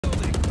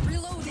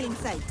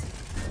Stealing sight.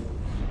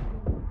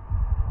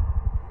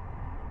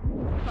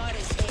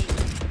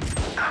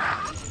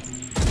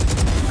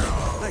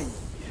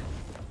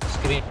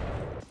 Screen.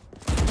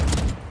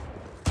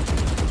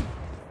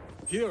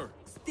 Here.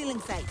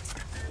 Stealing sight.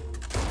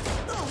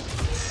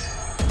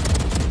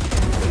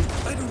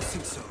 I don't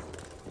think so.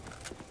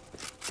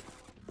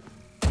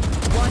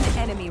 One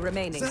enemy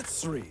remaining.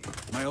 That's 3.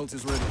 My ult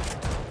is ready.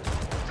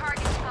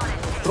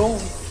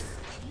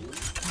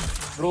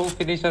 Bro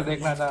finisher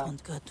देखना था.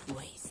 Good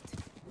waste.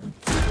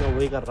 मैं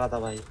वही कर रहा था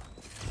भाई.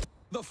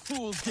 The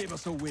fools gave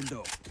us a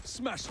window.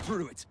 Smash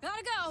through it.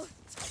 Gotta go.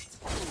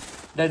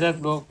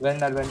 Just bro.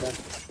 Vendor.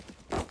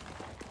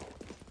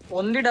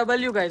 Only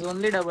W guys.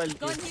 Only W.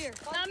 Going here.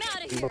 I'm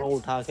out of here. Bro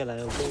उठा के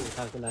लाया.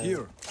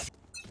 Here.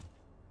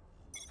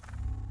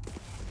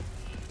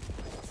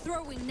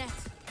 Throwing net.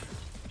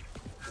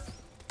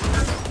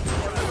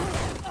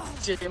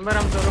 चेम्बर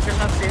हम दोनों के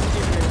साथ सेम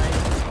टीम में भाई.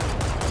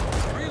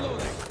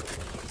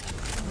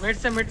 Mid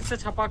से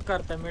छपाक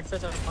करता है. मिड से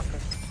छपाक करता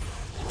है.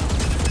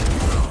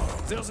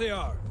 There they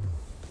are.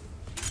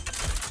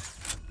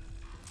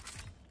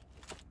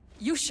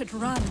 You should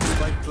run.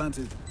 Spike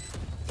planted.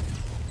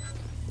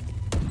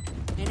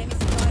 Enemy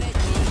spotted.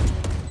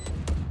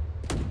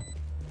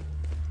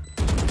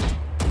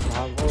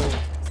 भागो.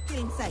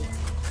 Stealing sight.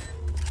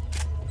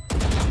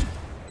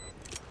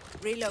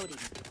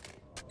 Reloading.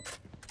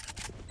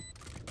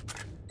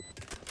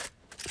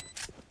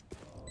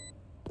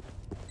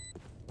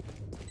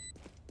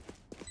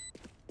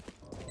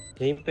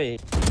 यहीं पे.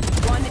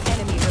 One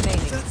enemy remaining.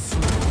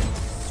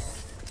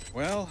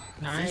 Well,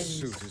 Nice. this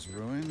suit is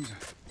ruined.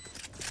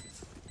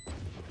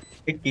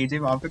 एक केजे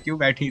वहाँ पे क्यों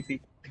बैठी थी?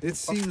 It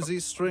seems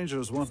these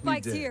strangers want me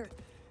Spike's dead. here.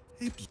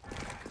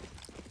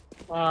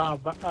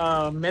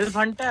 MILF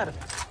Hunter.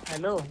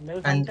 Hello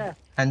MILF Hunter.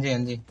 हाँ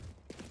जी.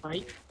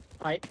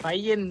 भाई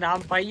ये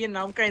नाम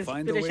का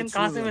इंस्पिरेशन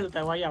कहाँ से मिलता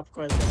है भाई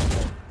आपको ऐसे?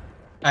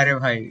 अरे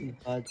भाई.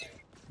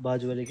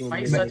 बाजू वाले की.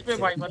 भाई सच में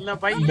भाई मतलब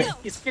भाई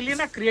इसके लिए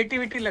ना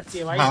क्रिएटिविटी लगती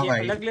है भाई. हाँ ये भाई.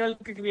 अलग लेवल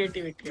की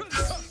क्रिएटिविटी है.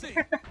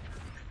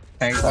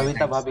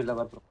 कविता भाभी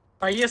लगा तो.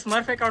 भाई ये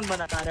स्मर्फ अकाउंट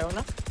बना रहे हो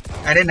ना?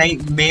 अरे नहीं,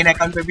 मेन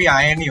अकाउंट पे भी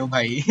आया नहीं हो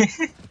भाई.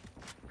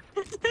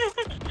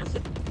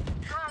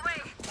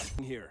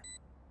 Here.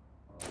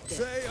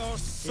 They are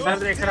so इधर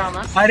देख रहा हूँ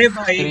मैं. अरे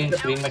भाई.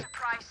 स्क्रीन में.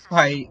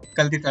 भाई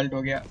गलती सल्ट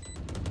हो गया.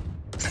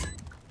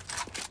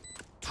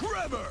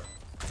 Trevor.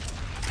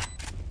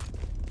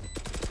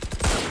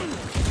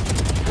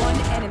 One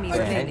enemy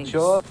remaining.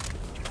 Headshot.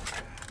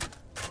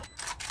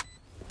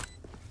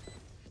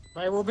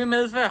 भाई वो भी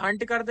मिल्फ है.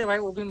 हंट कर दे भाई.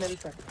 वो भी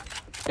मिल्फ है.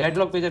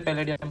 हेडलॉक पे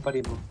पैलेडियम पर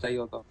ही चाहिए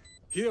होता.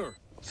 Here.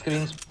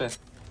 स्क्रीन पे.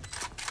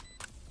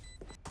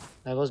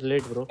 I was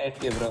late bro.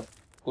 एफके bro.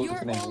 कुछ You're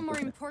all more नहीं.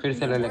 important फिर से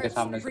ले than लेके words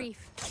सामने to से. brief.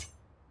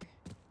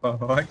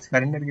 बहुत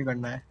सरेंडर क्यों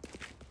करना है?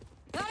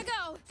 Gotta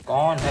go.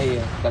 कौन है ये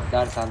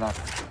गद्दार साला?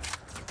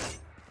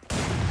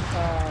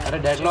 अरे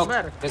डेडलॉक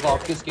देखो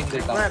आपकी स्किन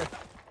देखा.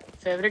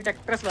 फेवरेट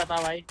एक्ट्रेस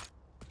बता भाई.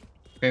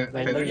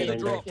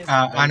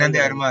 आनंद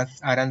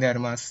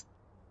अरमास.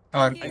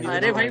 और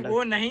अरे भाई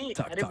वो नहीं.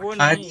 अरे वो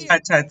नहीं.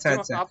 अच्छा.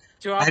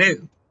 जो आप अरे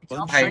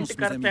भाई. हंट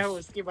करते हो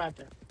उसकी बात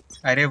है.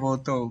 अरे वो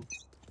तो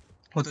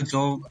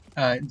जो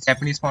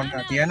जापानीज फॉन्ट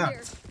आती है ना,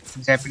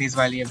 जापानीज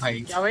वाली है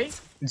भाई. क्या भाई?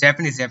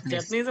 जापानीज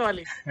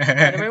वाली.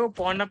 अरे भाई वो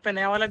पॉर्न पे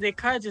नया वाला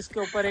देखा है जिसके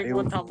ऊपर एक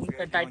वो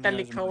था टाइटल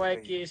लिखा हुआ है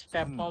कि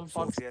स्टेप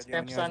फॉक्स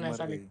स्टेप सन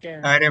ऐसा लिख के.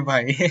 अरे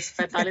भाई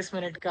 45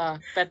 मिनट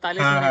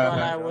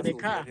वाला है वो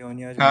देखा.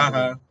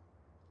 हाँ.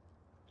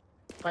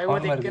 भाई वो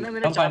देख के ना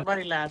मैंने 4 बार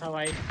हिलाया था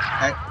भाई.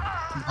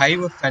 भाई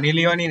वो सनी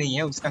लियोन ही नहीं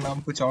है, उसका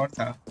नाम कुछ और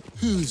था.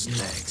 Who's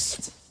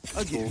next?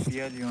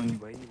 सोफिया लियोनी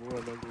भाई वो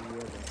अलग है.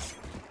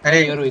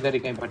 अरे यूरो इधर ही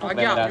कहीं पटा आ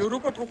गया. यूरो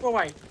को ठोको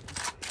भाई.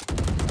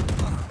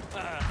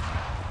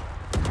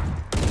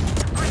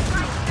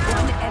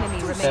 One enemy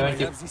remaining.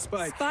 70.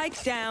 Spike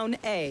down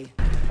A.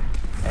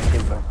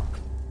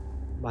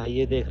 भाई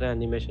ये देख रहा है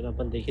एनिमेशन,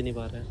 अपन देख ही नहीं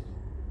पा रहे हैं.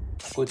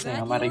 कुछ नहीं,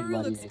 हमारा एक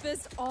बार looks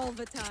pissed all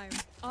the time.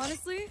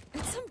 Honestly,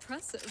 it's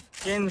impressive.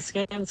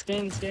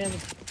 Skin.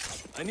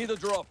 I need a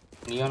drop.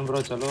 Neon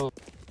bro चलो.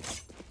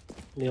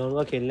 नियॉन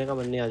का खेलने का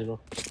मन नहीं आज ब्रो.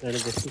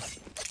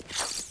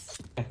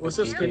 वो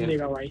सब स्किन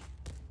देगा भाई.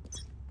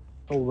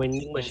 तो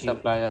vending machine.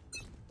 Supplier.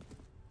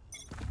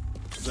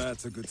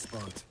 That's a good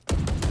spot.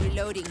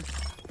 Reloading.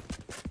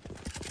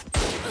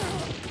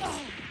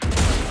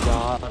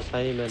 यार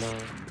सही में ना.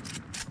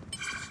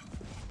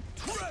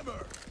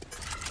 Trevor.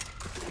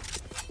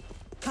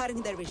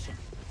 Cutting their vision.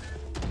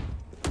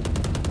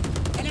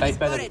 Side Enemy panel.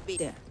 spotted B.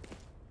 There.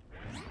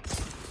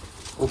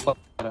 ऊपर.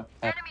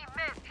 Enemy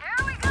missed.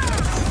 Here we go.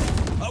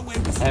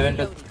 Haven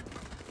पे.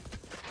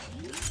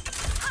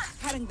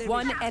 Cutting their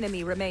One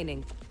enemy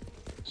remaining.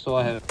 सो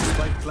है.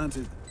 Spike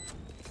planted.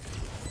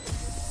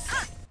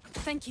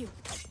 Thank you.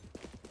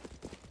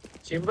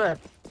 चिबर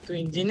तू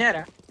engineer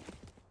है?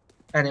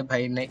 अरे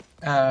भाई नहीं,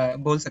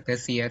 बोल सकते हैं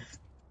सीएफ,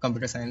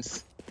 कंप्यूटर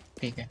साइंस.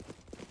 ठीक है.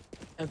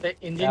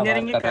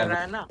 इंजीनियरिंग ही कर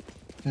रहा है ना?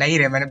 नहीं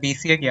रे, मैंने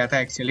बीसीए किया था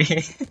एक्चुअली.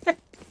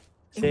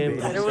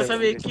 अरे वो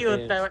सब एक ही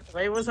होता है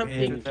भाई. वो सब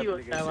एक ही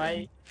होता है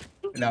भाई.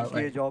 ना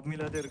भाई। ये जॉब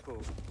मिला तेरे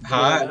को?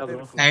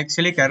 हाँ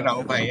एक्चुअली कर रहा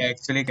हूँ भाई,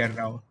 एक्चुअली कर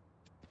रहा हूँ।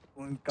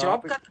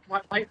 जॉब का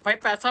भाई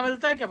पैसा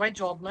मिलता है क्या भाई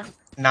जॉब में?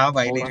 ना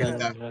भाई नहीं बहुत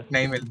मिलता, मिल रहा है।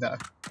 नहीं मिलता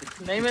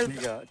नहीं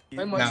मिलता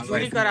भाई,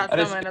 मजदूरी कराता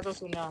है, मैंने तो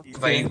सुना।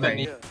 भाई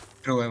भाई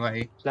ट्रू है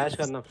भाई। फ्लैश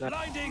करना फ्लैश।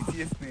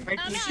 भाई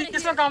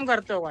टीसीएस में काम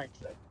करते हो भाई?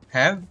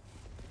 है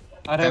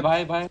अरे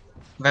भाई भाई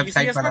वेबसाइट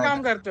टीसीएस में बना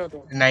काम करते हो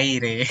तो? नहीं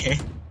रे।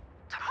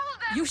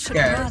 You should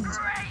क्या? run.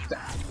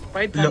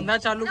 भाई धंधा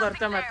चालू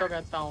करते हैं, मैं तो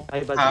कहता हूँ।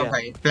 भाई बच हाँ गया।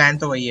 भाई प्लान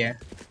तो वही है,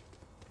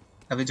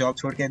 अभी जॉब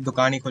छोड़ के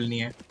दुकान ही खुलनी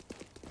है।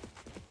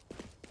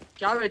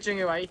 क्या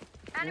बेचेंगे भाई?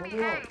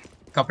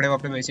 कपड़े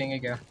वपड़े बेचेंगे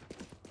क्या?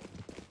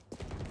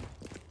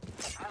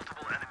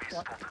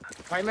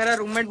 भाई मेरा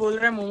रूममेट बोल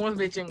रहा है मोमोज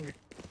बेचेंगे।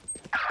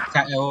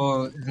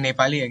 वो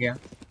नेपाली है क्या?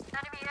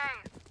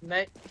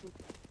 नहीं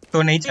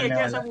तो नहीं ये चलने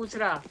कैसा वाला। पूछ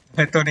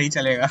रहा? तो नहीं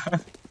चलेगा।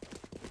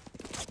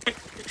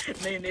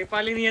 नहीं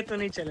नेपाली नहीं है तो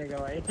नहीं चलेगा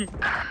भाई।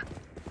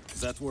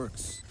 That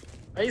works.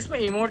 भाई इसमें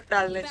इमोट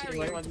डालने चाहिए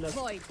भाई, Barrier मतलब।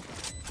 deployed.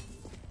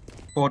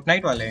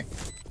 फोर्टनाइट वाले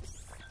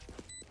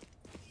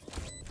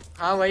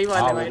हाँ वही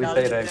वाले हाँ, भाई वो भी डाल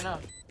सही देते रहेगा। ना।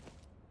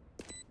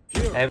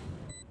 Here. है।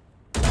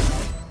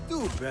 Do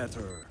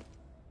better.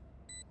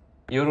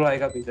 यूरो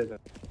आएगा पीछे से।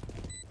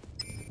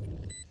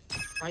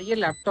 भाई ये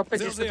लैपटॉप पे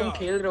जिससे तुम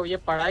खेल रहे हो, ये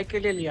पढ़ाई के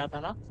लिए लिया था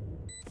ना?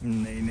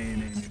 नहीं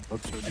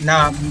बकचोदी।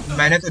 ना,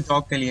 मैंने तो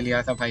जॉब के लिए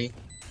लिया था भाई।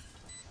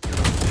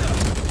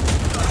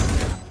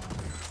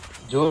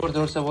 जोर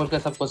जोर से बोल के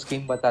सबको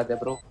स्कीम बता दे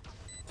ब्रो।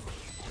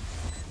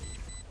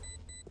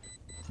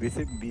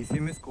 बीसी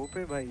में स्कोप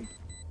है भाई?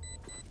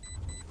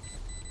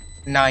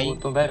 नहीं वो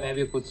तो भाई मैं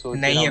भी कुछ सोच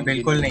नहीं रहा है, हूँ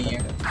बिल्कुल कि- नहीं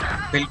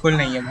है, बिल्कुल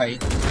नहीं है भाई,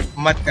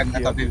 मत करना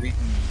कभी भी।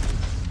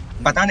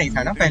 पता नहीं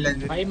था ना पहले।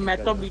 भाई मैं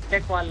तो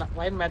बीटेक वाला,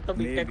 भाई मैं तो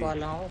बीटेक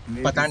वाला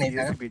हूँ। पता नहीं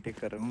था। बीटेक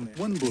कर रहा हूँ मैं।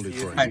 One bullet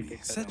for अरे me.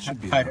 That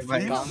should be अरे enough.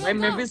 भाई भाई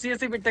मैं भी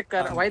सीएससी बीटेक कर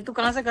रहा हूँ। भाई तू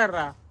कहाँ से कर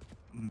रहा?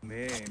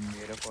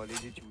 मेरा कॉलेज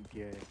ही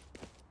चूतिया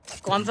है।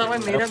 कौन सा भाई?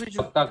 मेरा भी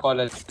जो सबका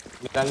कॉलेज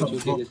मेरा भी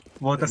चूती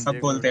वो तो सब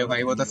बोलते हैं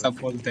भाई, वो तो सब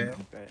बोलते हैं।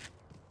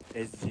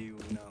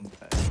 SGU नाम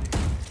का है।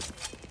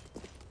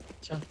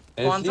 अच्छा,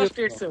 कौन सा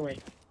स्टेट से भाई?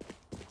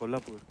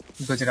 कोल्हापुर,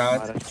 गुजरात।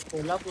 महाराष्ट्र।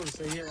 कोल्हापुर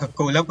से ही है।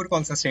 कोल्हापुर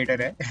कौन सा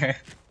स्टेट है?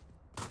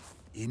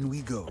 In we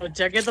go. और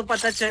जगह तो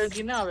पता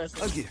चलेगी ना A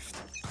वैसे, gift.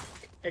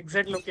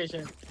 Exact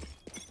location.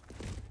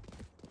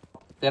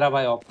 तेरा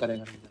भाई ऑफ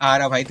करेगा। आ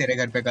रहा भाई तेरे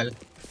घर पे कल।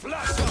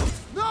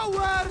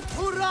 Nowhere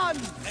to run.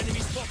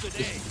 Enemy spotted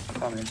A.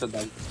 हाँ मैं तो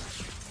दाल।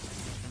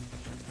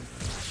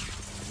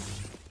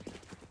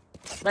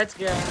 बच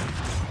गया।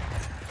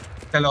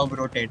 चलो अब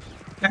रोटेट।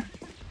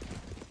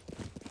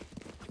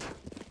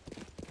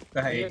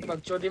 भाई ये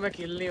बकचोदी में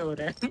किल नहीं हो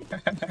रहे हैं।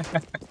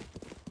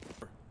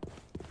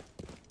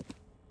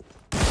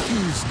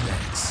 Who's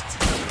next?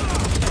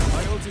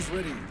 My ult is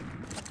ready.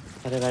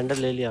 अरे वेंडर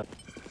ले लिया।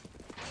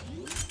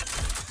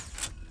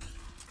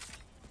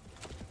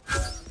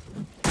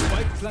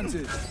 Spike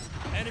planted.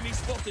 Enemy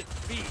spotted.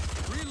 B.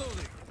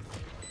 Reloading.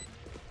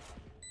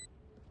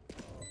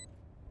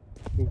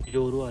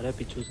 जोरू आ रहा है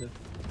पीछू से।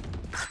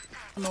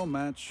 No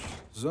match.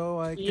 So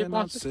I ये कौन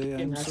cannot सा say skin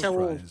I'm है? अच्छा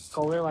वो surprised.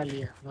 कौवे वाली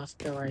है,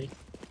 मस्त है भाई।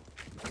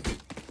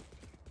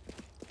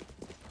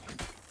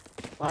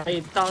 भाई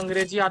इतना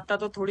अंग्रेजी आता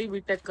तो थोड़ी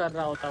बीटेक कर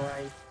रहा होता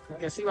भाई।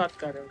 कैसी बात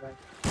कर रहे हो भाई?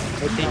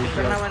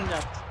 करना बन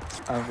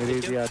जाता।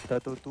 अंग्रेजी आता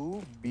तो तू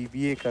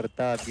बीबीए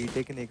करता,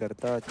 बीटेक नहीं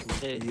करता।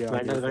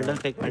 Vendor vendor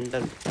take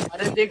vendor.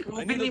 अरे देख वो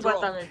भी नहीं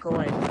पता मेरे को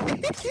भाई।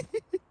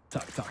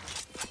 Tuck, tuck.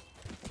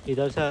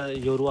 इधर से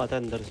योरू आता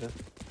है अंदर से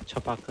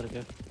छपाक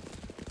करके।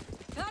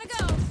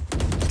 Gotta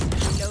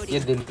go. ये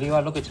दिल्ली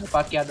वालों की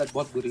छपा की आदत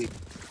बहुत बुरी है।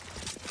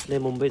 नहीं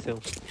मुंबई से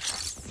हूँ।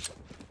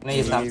 नहीं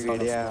ये साफ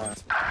वीडिया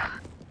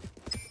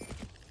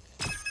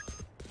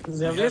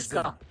जेवलिस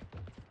का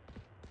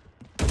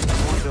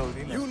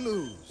You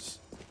lose.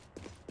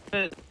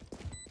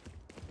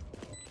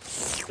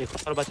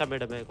 एक और बच्चा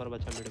मिड में, एक और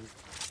बच्चा मिड में।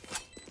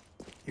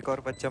 एक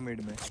और बच्चा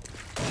मिड में।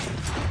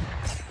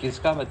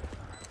 किसका बच?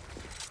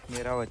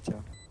 मेरा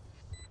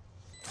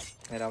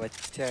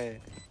बच्चा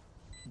है,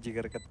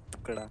 जिगर का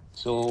टुकड़ा।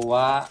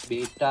 सोवा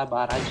बेटा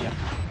 12 जा।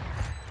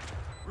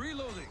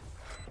 Reloading.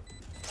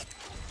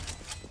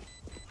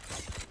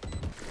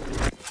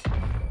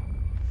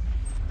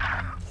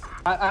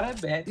 अरे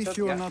बहन If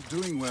you are not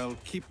doing well,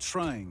 keep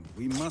trying.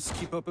 We must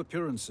keep up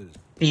appearances.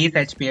 30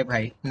 HP है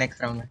भाई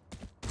नेक्स्ट राउंड में।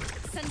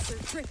 Sensor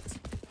tripped.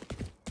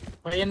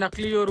 भाई ये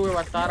नकली योरू है,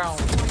 बता रहा हूँ।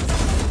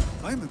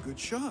 I'm a good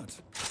shot.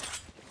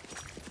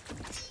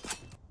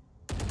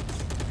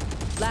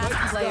 Last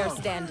player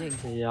standing.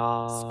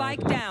 यार।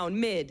 Spike down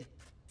mid.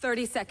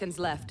 30 seconds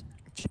left.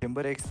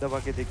 Chamber x दबा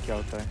के देख क्या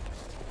होता है।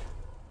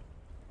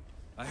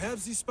 I have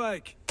the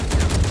spike.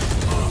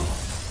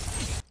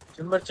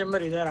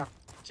 Chamber इधर आ,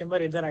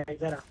 चेंबर इधर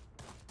आ।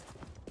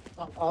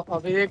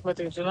 अभी देख मैं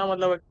तुझे ना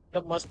मतलब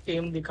एकदम मस्त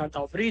एम दिखाता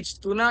हूँ। ब्रीच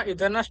तू ना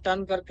इधर ना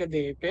स्टन करके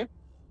दे पे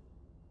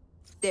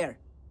There.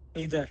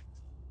 इधर।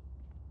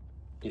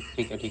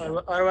 ठीक है।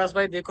 और बस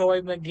भाई देखो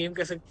भाई मैं गेम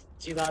कैसे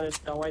जिता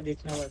देता हूँ भाई,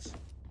 देखना बस।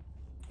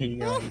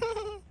 ठीक है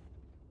भाई।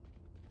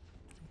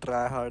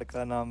 ट्राई हार्ड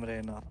का नाम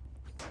रहना।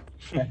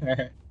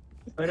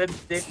 अरे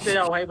देखते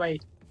जाओ भाई।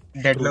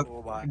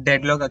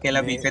 डेडलॉक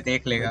अकेला बी पे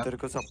देख मैं लेगा। तेरे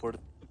को सपोर्ट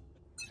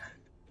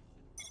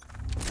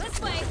This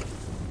way.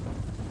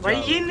 भाई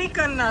ये नहीं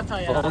करना था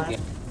हो यार। गया।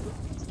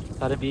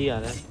 सारे बी आ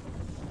रहे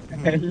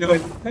हैं। हेलो भाई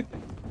तू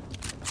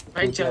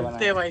क्या चलते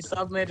बनाया? हैं भाई,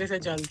 सब मेरे से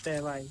चलते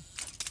हैं भाई।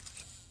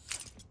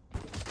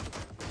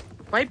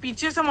 भाई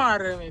पीछे से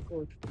मार रहे हैं मेरे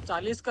को,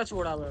 40 का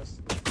छोड़ा बस।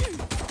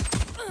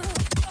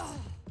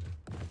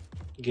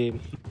 Game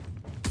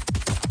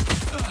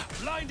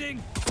Blinding.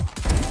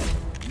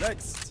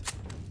 Next.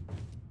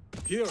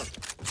 Here.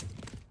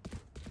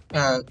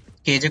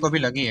 KJ को भी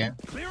लगी है।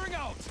 Clearing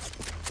out.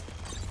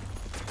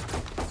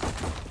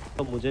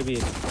 तो मुझे भी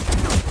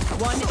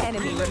One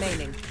enemy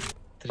remaining.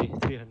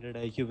 300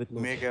 IQ with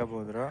no. मैं क्या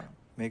बोल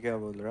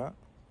रहा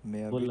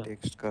मैं अभी बोला।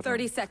 टेक्स्ट कर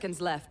 30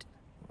 seconds left.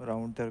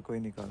 राउंड तेरे को ही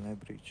निकालना है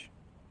ब्रीच।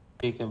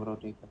 ठीक है ब्रो,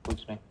 ठीक है,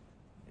 कुछ नहीं।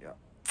 या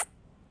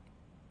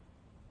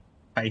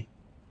भाई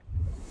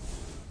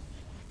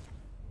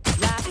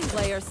Last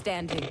player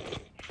standing.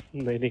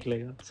 नहीं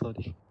निकलेगा,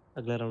 सॉरी,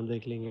 अगला राउंड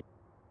देख लेंगे।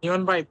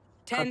 नियॉन भाई 10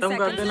 खत्म कर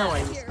seconds देना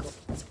भाई left here. इसको।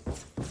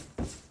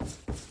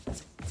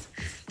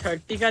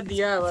 30 का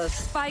दिया है बस।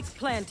 Spike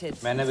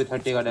planted. मैंने भी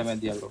 30 का डैमेज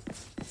दिया ब्रो।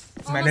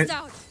 मैंने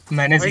Almost out.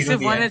 मैंने भाई 0 सिर्फ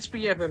दिया 1 है।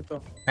 HP है फिर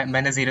तो।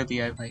 मैंने 0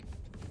 दिया है भाई।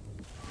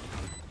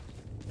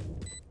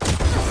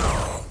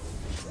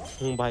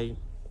 भाई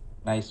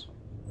नाइस।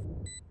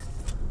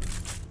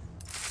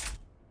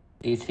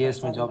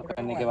 टीसीएस में जॉब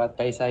करने के बाद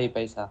पैसा ही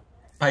पैसा।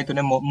 भाई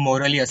तूने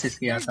मोरली असिस्ट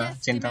किया Your था,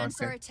 death चिंता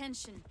demands मत our कर।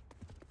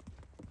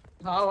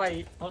 attention. हाँ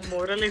भाई हम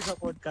मोरली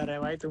सपोर्ट कर रहे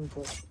हैं भाई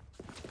तुमको।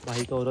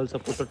 भाई का ओरल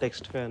सपोर्ट तो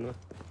टेक्स्ट पे है ना।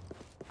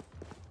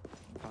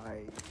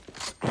 भाई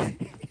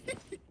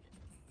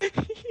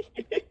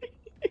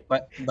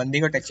बंदी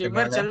को टेक्स्ट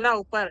चेम्बर करना चल रहा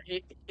ऊपर,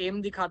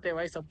 एम दिखाते हैं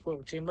भाई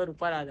सबको। चेम्बर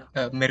ऊपर आ जा।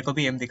 था। मेरे को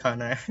भी एम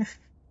दिखाना है।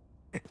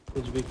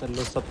 कुछ भी कर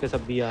लो, सबके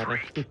सब भी आ रहे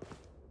हैं।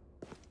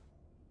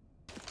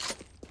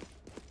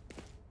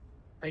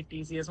 भाई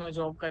टीसीएस में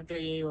जॉब करके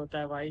यही होता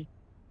है भाई।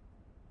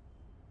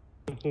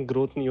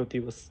 ग्रोथ नहीं होती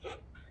बस।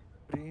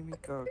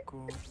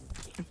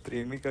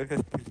 प्रेमिका का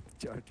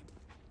चाट।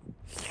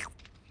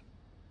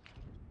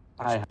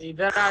 हाय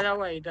इधर आ जाओ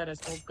भाई, इधर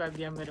स्मोक कर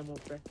दिया मेरे मुंह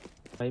पे।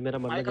 भाई मेरा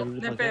भाई मरना जरूरी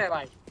अपने था पे है क्या?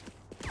 भाई।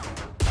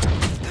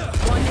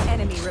 One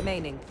enemy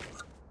remaining.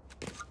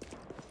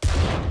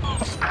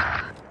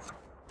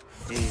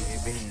 ए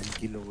बहन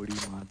की लोड़ी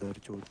मादर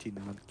चोची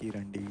नाद की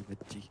रंडी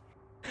बच्ची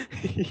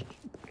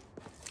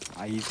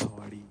आई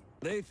Sawadi.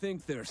 They think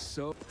they're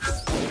so.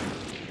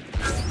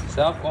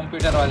 सब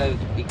कंप्यूटर वाले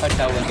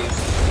इकट्ठा हुए थे।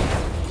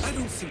 I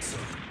don't think so.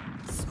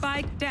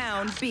 Spike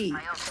down B.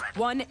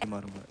 One.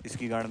 मारूंगा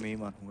इसकी गाड़ में ही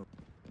मारूंगा।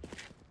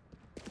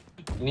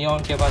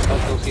 नियॉन के बाद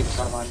बस उसी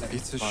पर मारने।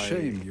 It's a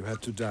shame you had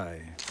to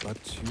die, but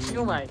you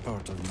क्यों are भाई?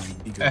 part of my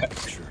bigger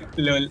picture.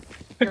 लोल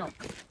क्यों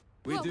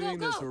We're Go, doing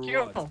go, this or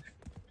क्यों what?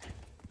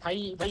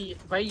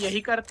 भाई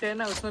यही करते हैं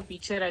ना, उसमें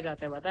पीछे रह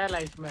जाते हैं, पता है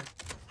लाइफ में।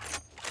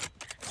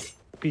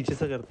 पीछे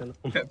से करते हैं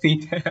ना।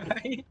 पीछे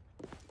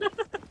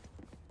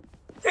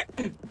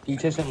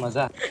पीछे से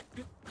मजा।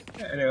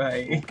 अरे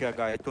भाई वो क्या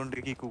गाय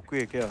तुंडी की कुकू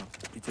है क्या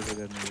पीछे से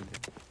करने के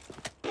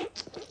लिए?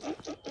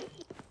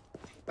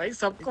 भाई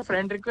सबको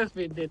फ्रेंड रिक्वेस्ट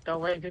भेज देता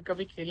हूँ भाई, फिर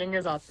कभी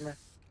खेलेंगे साथ में।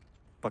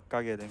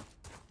 पक्का कह देंगे।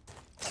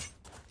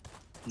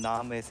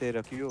 नाम ऐसे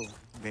रखियो,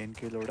 बहन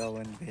के लोड़ा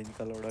 1, बहन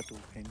का लोड़ा 2,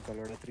 बहन का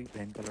लोड़ा 3,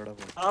 बहन का लोड़ा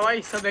 4। हाँ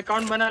भाई सब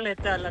अकाउंट बना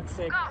लेते हैं अलग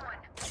से।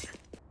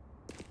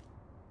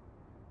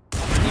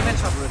 में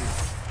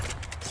छप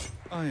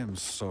I am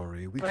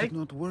sorry, we भाई could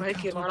not work भाई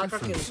out किरवाड़ा our का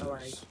खेल था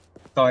भाई। differences.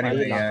 सॉरी भाई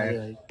भाई लाख यार, है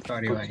भाई।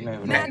 सॉरी कुछ भाई। नहीं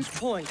होगा। Match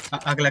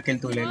point. अगला किल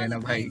तू ले Come लेना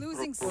on, भाई। we're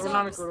losing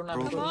कोरोना में subs. Corona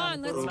Come Come on,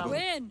 let's corona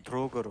में। win.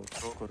 थ्रो करो।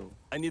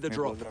 I need a मैं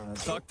drop. बोल रहा हूँ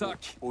ना, Tuck, tuck.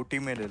 ओटी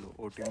में ले लो,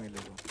 ओटी में ले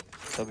लो,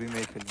 तभी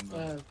मैं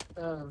खेलूंगा।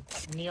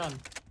 नियॉन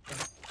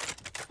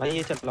भाई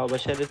ये चलाओ बस,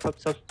 शेरिफ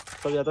सब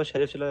या तो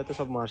शेरिफ चला जाता,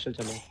 सब मार्शल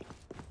चलाओ।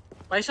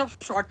 भाई सब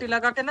शॉटी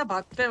लगा के ना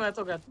भागते हैं, मैं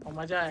तो कहता हूँ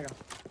मजा आएगा।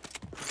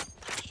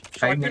 भाई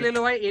शॉटी मेरे- ले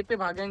लो भाई, ए पे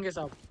भागेंगे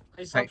सब।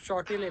 भाई सब भाई-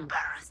 शॉटी ले लो।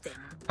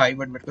 भाई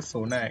बट मेरे को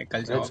सोना है, कल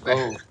लेट्स जॉब गो।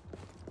 है।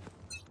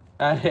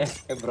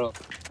 अरे ब्रो,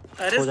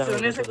 अरे हो जाएगा,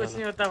 सोने से हो कुछ जाएगा।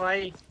 नहीं होता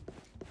भाई।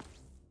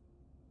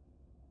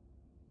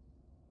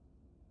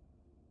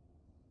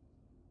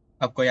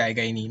 अब कोई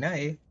आएगा ही नहीं ना,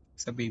 ये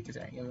सब बीत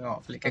जाएंगे। मैं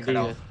ऑफ लेके अभी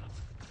खड़ा है। हूँ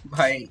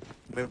भाई।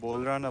 मैं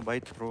बोल रहा ना भाई,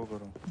 थ्रो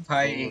करो।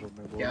 भाई थ्रो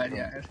करो, मैं बोल यार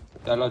रहा हूँ। यार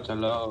चलो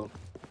चलो।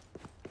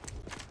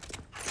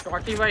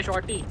 शॉटी भाई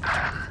शॉटी।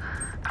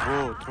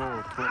 थ्रो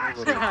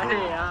करो। अरे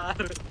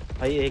यार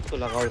भाई एक तो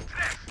लगाओ।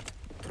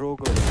 थ्रो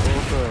कर।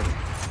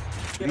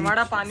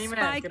 किरमाड़ा पानी में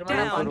है, Spike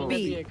किरमाड़ा down, पानी में B.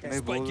 भी एक है।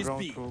 मैं बोल Spike is रहा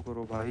हूँ B. थ्रो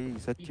करो भाई,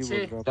 सच्ची पीछे।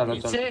 बोल रहा हूँ। चलो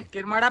चलो। पीछे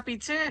किरमाड़ा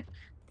पीछे।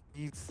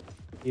 Please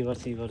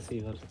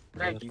sewer.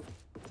 Right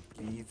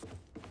please.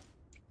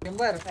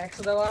 Number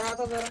x दबा रहा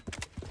था जरा।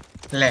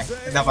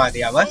 ले दबा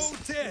दिया बस,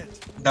 So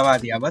dead. दबा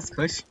दिया बस,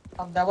 खुश।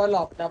 अब डबल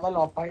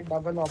ऑफ भाई,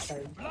 डबल ऑफ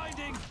भाई।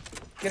 Blinding.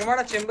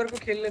 किरमाड़ा चेंबर को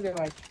खेलने दे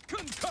भाई।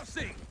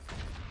 Concussing.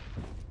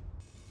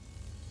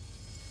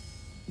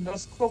 नो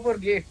स्कोप और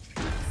gate.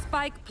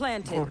 Spike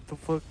planted. What the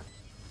fuck?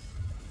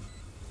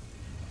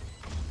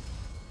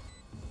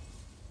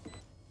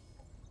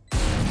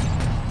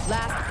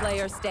 Last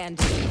player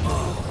standing.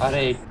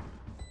 अरे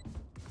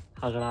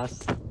अगलास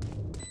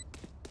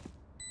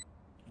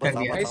कर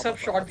दिया। भाई सब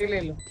शॉट ही ले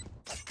लो।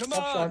 Come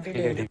Stop on,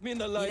 shooting. get me in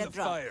the line of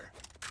fire.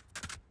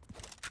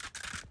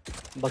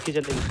 बाकी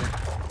चलेगी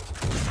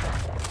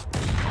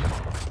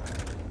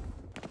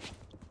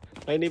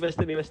भाई। नहीं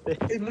बचते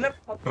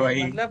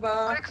वही। मतलब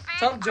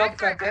सब जॉब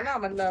करते हैं ना,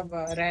 मतलब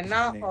रहना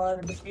नहीं।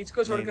 और बीच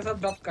को छोड़ के नहीं। सब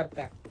जॉब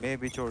करता है। मैं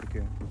भी छोड़ के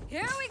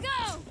Here we go.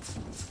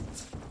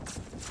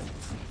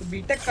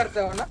 बीटेक करते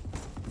हो ना?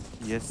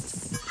 यस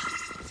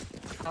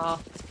हाँ,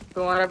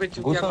 तुम्हारा भी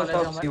चुतिया घुसो कॉलेज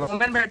सब है। शिवा।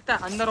 ओमेन बैठता है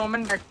अंदर,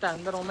 ओमेन बैठता है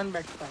अंदर, ओमेन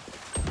बैठता है,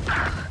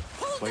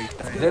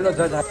 बैठा है ले लो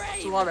जज।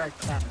 सुबह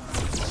बैठता है।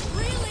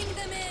 Reeling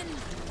them in.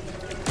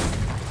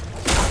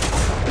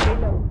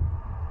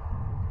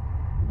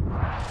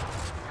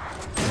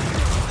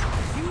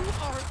 You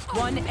are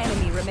One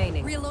enemy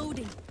remaining.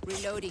 reloading.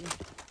 Reloading.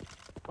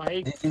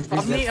 भाई This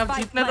अब नहीं, अब Spike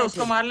जीतने दो,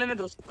 उसको planted. मार लेने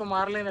दो, उसको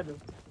मार लेने दो।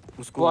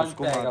 उसको कौन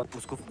उसको पाएगा? मार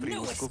उसको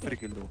फ्री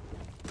किल दो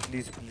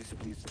प्लीज प्लीज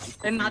प्लीज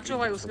ए नाचो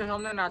भाई, उसके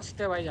सामने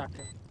नाचते भाई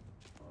जाके।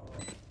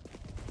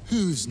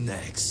 Who's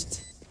next?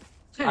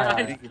 यार,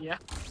 हाँ। किया।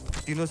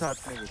 तीनों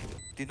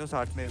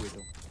साथ में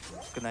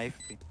बैठो नाइफ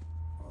पे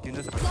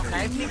तीनों साथ में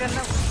टाइम नहीं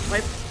करना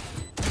भाई।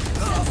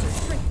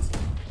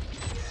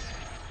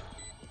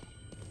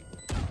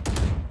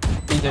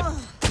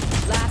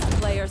 Last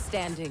player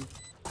standing.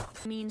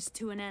 Means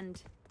to an end.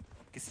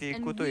 किसी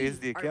एक को तो एज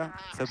दे क्या?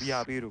 सब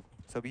यहाँ पे ही रुको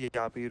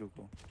यहाँ पे ही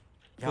रुको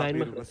लाइन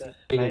में रुको करता है,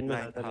 सब। लाइन में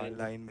लाइन करता है। हाँ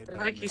लाइन में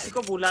भाई किसी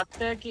को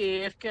बुलाते हैं कि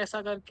एएफ के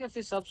ऐसा करके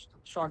फिर सब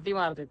शॉट ही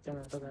मार देते हैं।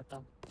 मैं तो कहता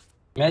हूँ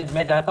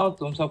मैं जाता हूँ,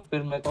 तुम सब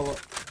फिर मैं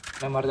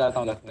मर जाता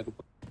हूँ लगने को।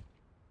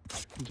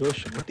 जो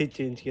शॉट ही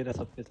चेंज किया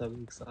सबके सब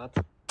एक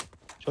साथ।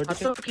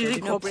 छोटी तो किसी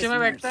खोपचे में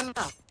बैठता है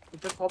ना,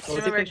 तो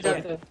खोपचे में बैठ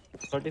जाते हैं।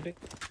 छोटी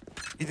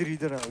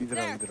इधर आओ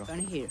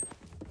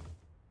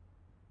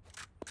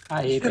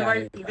हाँ ये इधर क्या भाई,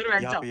 है? इधर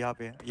बैठ जाओ, यहाँ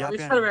पे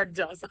इधर बैठ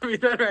जाओ, सब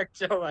इधर बैठ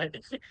जाओ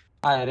भाई।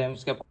 हाँ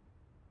रेम्स के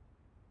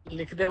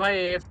लिख दे भाई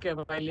एएफ के,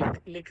 भाई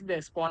लिख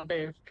दे स्पॉन पे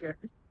एएफ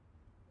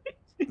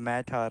के।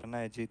 मैच हारना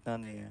है जीतना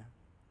नहीं है।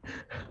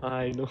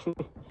 I know.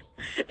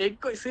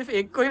 सिर्फ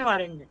एक को ही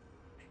मारेंगे,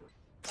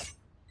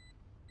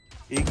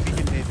 एक भी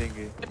किल नहीं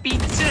देंगे।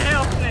 पीछे है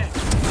अपने।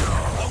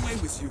 Away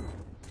with you.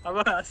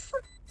 अब बस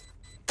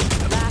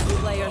Last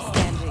player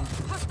standing.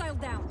 Hostile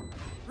down.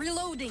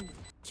 Reloading.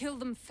 Kill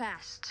them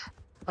fast.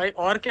 भाई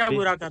और क्या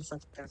बुरा कर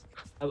सकते हैं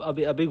अब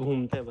अभी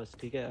घूमते हैं बस,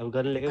 ठीक है? अब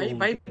गन लेके भाई। घूमते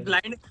भाई हैं।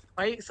 ब्लाइंड,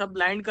 भाई सब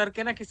ब्लाइंड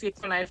करके ना किसी एक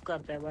को नाइफ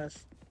करते हैं बस।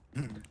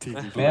 ठीक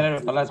है मेरे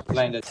प्लस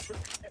ब्लाइंड है।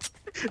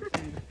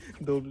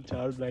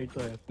 2-4 ब्लाइंड तो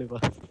है अपने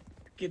पास।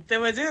 कितने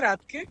बजे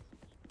रात के?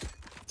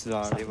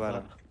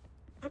 12:30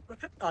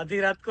 आधी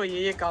रात को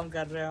ये काम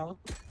कर रहे हो।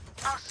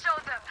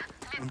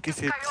 उनकी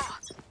सेज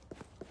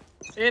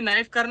ये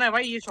नाइफ करना है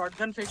भाई, ये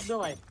शॉटगन फेंक दो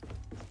भाई।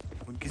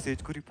 उनकी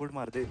सेज को रिपोर्ट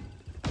मार दे।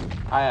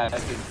 आया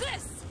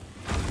This.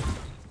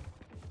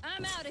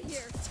 I'm out of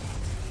here.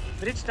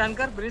 Bridge turn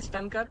कर, ब्रिज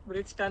टर्न कर,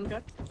 ब्रिज टर्न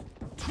कर।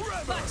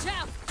 Watch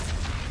out.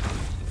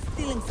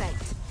 Still in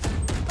sight.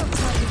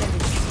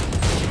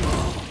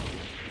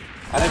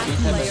 अरे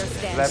पीछे Player में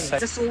standing. Left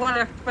side. सोवा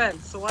लेफ्ट पे,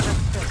 सोवा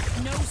लेफ्ट पे।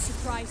 No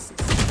surprises.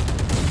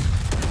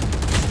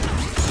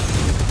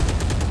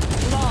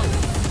 Long.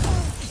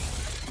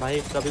 भाई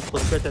कभी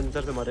खुद पे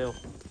सेंसर से मरे हो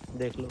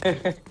देख लो।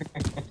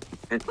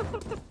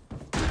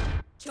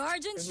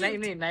 Charge and shoot.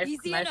 नहीं नाइफ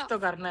Easy नाइफ enough. तो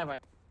करना है भाई।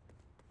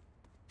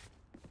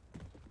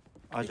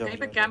 आ जाओ कहीं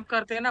पे कैंप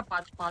करते हैं ना,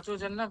 पांचों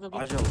जन ना, कभी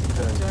आ जाओ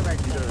खोपचे में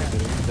बैठते हैं।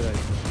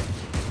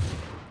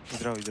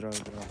 इधर आओ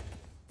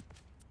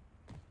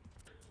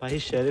भाई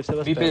शेरिफ से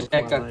बस बी पे पैरों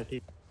स्टैक को कर। मारना है,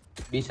 ठीक?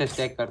 20 से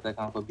स्टैक करता है,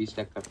 कहाँ को 20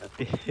 स्टैक करता है।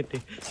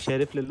 ठीक।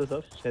 शेरिफ ले लो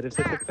सब, शेरिफ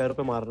से सिर्फ पैरों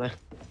पे मारना है।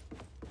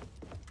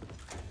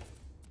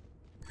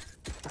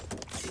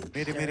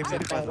 मेरे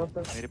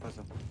पास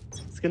आओ।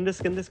 स्किन दे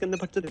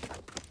फट से दे।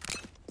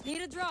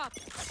 Need a drop.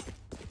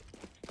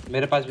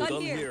 मेरे पास भी Gun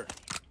Gun here. here.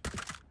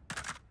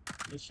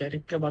 ये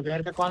शेरिफ के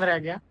बगैर का कौन रह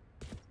गया?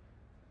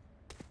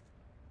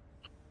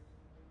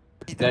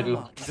 इधर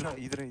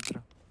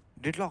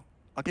डेडलॉक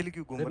अकेले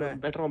क्यों घूम रहा है?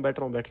 बैठ रहा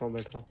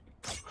हूँ।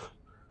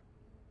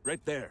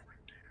 Right there.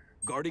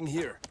 Guarding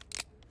here.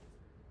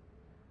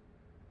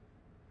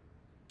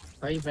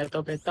 भाई मैं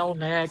तो कहता हूँ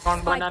नया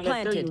अकाउंट बना लेते हो,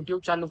 planted.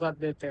 YouTube चालू कर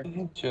देते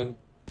हैं। चल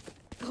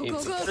Go, go,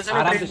 go.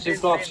 आराम से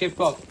शिफ्ट वॉक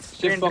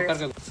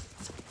करके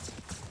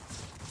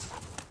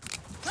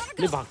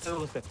नहीं भागते हो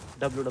उससे।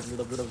 W। I'm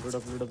out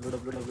of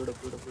here.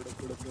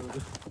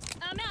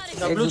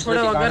 W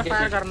छोड़े बगैर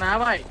फायर करना है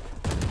भाई।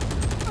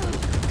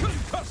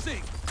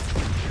 Concussing.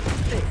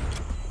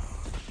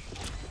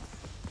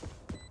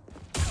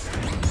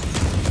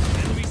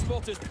 Enemy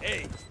spotted A.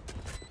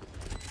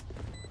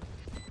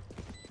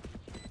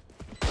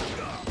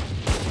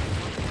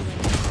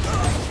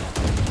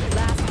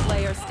 Last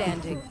player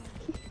standing.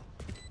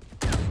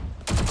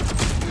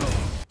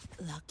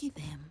 Lucky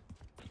them.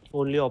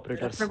 Only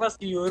operators. अपने पास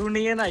योरू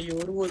नहीं है ना,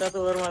 योरू बोला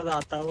तो और मजा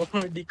आता वो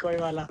डिकॉय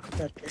वाला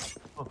करके।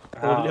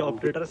 Only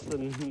operators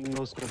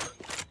no scope.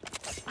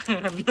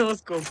 No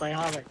scope भाई।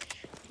 हाँ भाई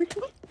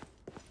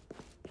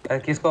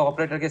किसको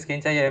ऑपरेटर की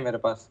स्किन चाहिए है मेरे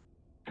पास?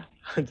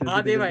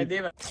 हाँ दे भाई,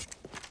 दे भाई।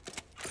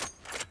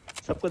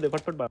 सबको दे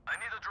फटफट बात।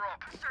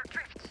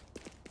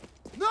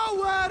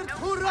 Nowhere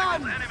to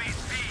run.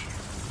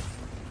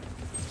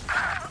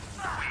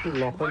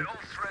 लॉकर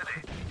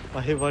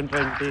भाई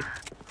 120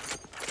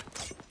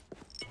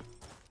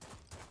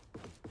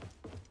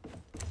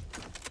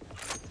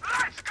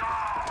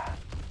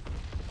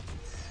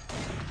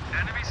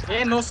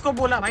 ए नोस्कोप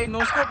बोला भाई,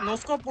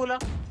 नोस्कोप बोला।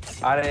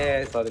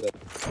 अरे सॉरी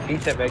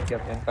पीछे बैक किया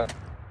इनका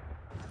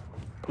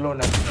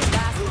क्लोन है।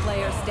 Last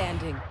player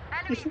standing.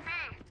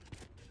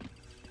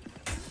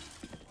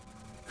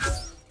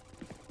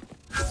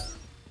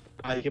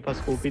 भाई के पास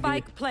स्कोप ही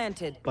नहीं Spike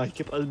planted. है, भाई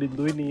के पास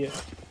बिंदु ही नहीं है।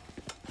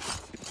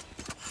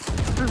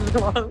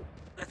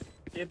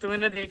 ये तो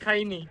मैंने देखा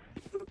ही नहीं।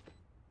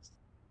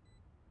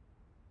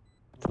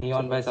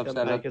 नियॉन भाई सबसे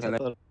अलग खेला।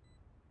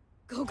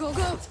 Go, go,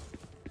 go.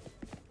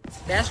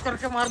 डैश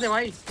करके मार दे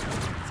भाई।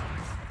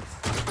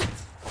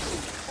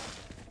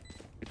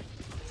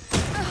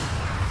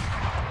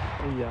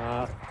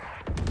 यार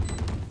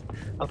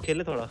अब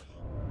खेले थोड़ा।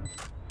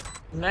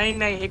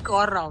 नहीं एक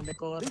और राउंड,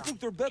 एक और They round. think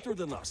they're better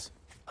than us.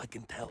 I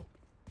can tell.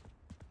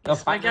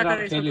 इसमें क्या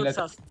करें, इसमें कुछ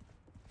सस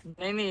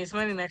नहीं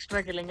इसमें नहीं, नेक्स्ट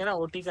में खेलेंगे ना,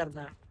 ओटी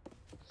करना है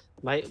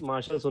भाई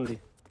मार्शल सुन ली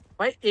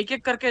भाई। एक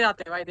एक करके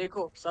जाते हैं भाई,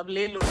 देखो सब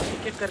ले लो,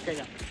 एक एक करके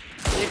जा।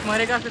 एक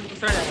मरेगा फिर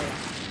दूसरा जाएगा।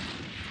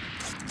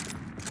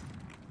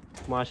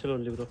 Martial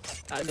only bro.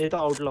 नहीं तो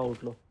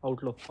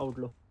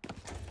आउटलो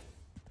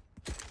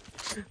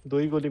दो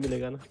ही गोली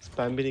मिलेगा ना,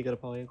 स्पैम भी नहीं कर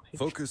पाओगे।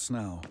 Focus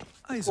now.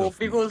 Eyes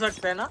ओपी खोल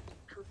सकते हैं ना।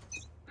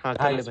 हाँ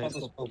कर ले भाई।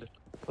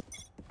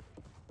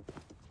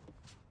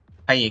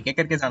 भाई एक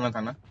करके जाना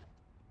था ना।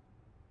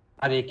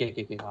 अरे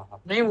एक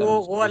हाँ। नहीं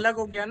वो अलग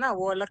हो गया ना,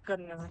 वो अलग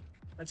करना है।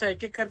 अच्छा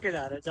एक एक करके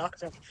जा रहे हैं,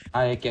 जाओ।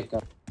 हाँ एक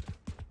कर।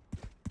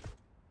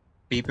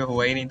 बी पे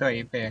हुआ ही नहीं तो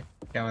ए पे है,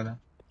 क्या पता।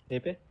 ए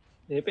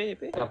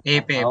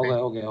पे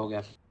हो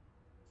गया।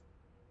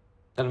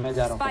 चल मैं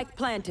जा रहा हूँ। Spike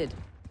planted.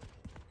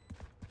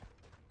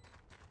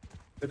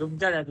 रुक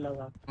जा डेड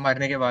लगा।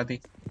 मरने के बाद ही।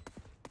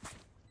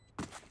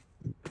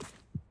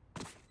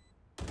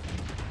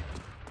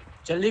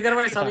 जल्दी कर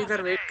भाई, सब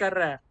इधर वेट कर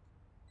रहा है।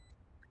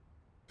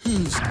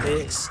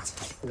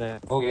 गया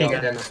हो ठीक गया।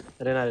 है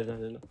रहना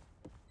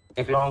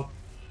एक लॉन्ग।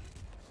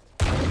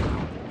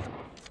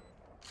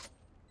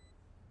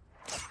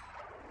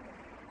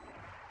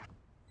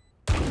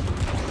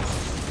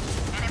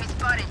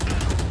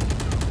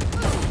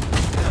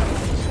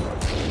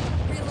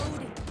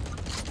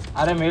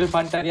 अरे मेल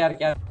फंटर यार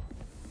क्या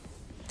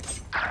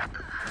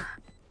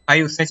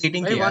भाई उसने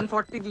चीटिंग भाई किया।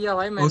 140 दिया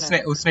भाई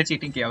मैंने। उसने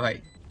चीटिंग किया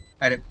भाई।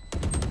 अरे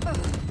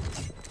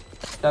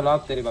चल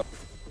आप तेरी बात।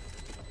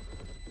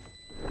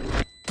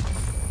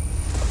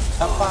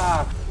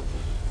 टपक।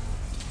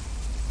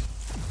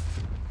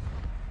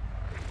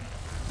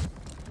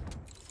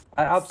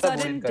 अब सब Sudden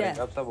बोर्डिंग करेंगे, death.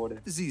 अब सब boarding.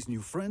 These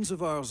new friends of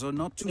ours are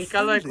not too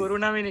निकाल भाई, friendly.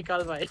 कोरोना में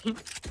निकाल भाई।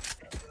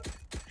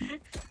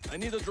 I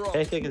need a drop.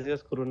 ऐसे किसी का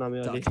स्क्रू नाम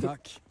है वाली Knock,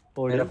 knock.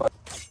 मेरे ओडिन। पास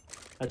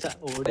अच्छा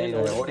नहीं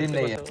है, ओडिन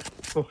नहीं है।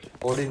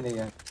 ओडिन नहीं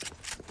है।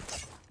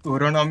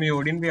 उरोनॉमी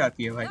ओडिन भी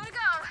आती है भाई।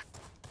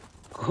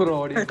 पूरा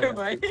ओडिन नहीं है।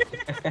 भाई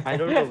I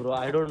don't know bro,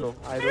 I don't know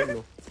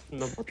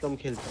मैं बहुत कम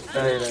खेलता हूँ।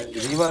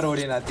 नहीं, रिवर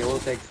ओडिन आती है, वो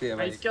सेक्सी है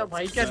भाई।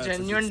 भाई क्या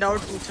जेन्युइन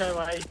डाउट पूछा है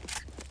भाई।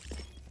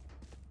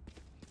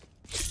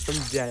 तुम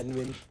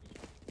जेन्युइन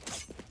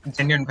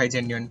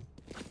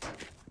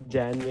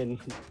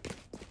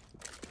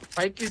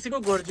भाई किसी को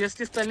गॉर्जियस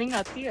की स्पेलिंग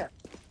आती है?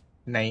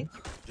 नहीं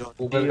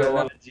गूगल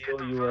करना।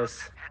 GOUS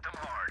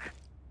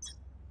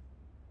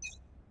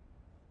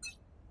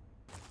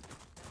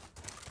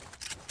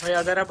भाई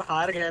अगर अब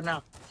हार गए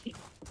ना,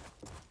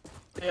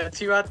 ये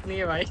अच्छी बात नहीं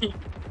है भाई।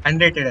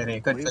 अनरेटेड है,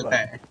 कुछ चलता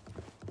है।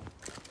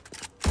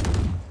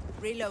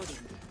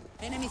 Reloading.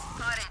 Enemy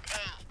spotted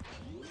A.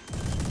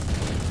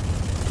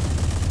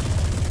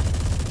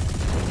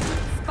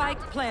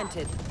 Spike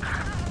planted.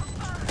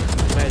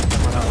 मैं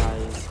तुम्हारा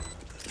भाई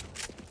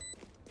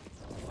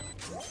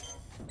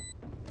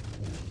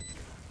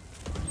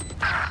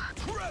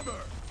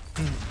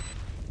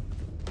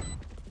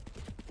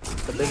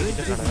बंदे भी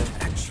नीचे खड़ा है।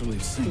 Actually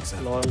sinks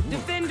out. Long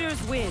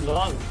Defenders win.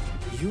 Long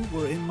You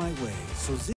were in my way, so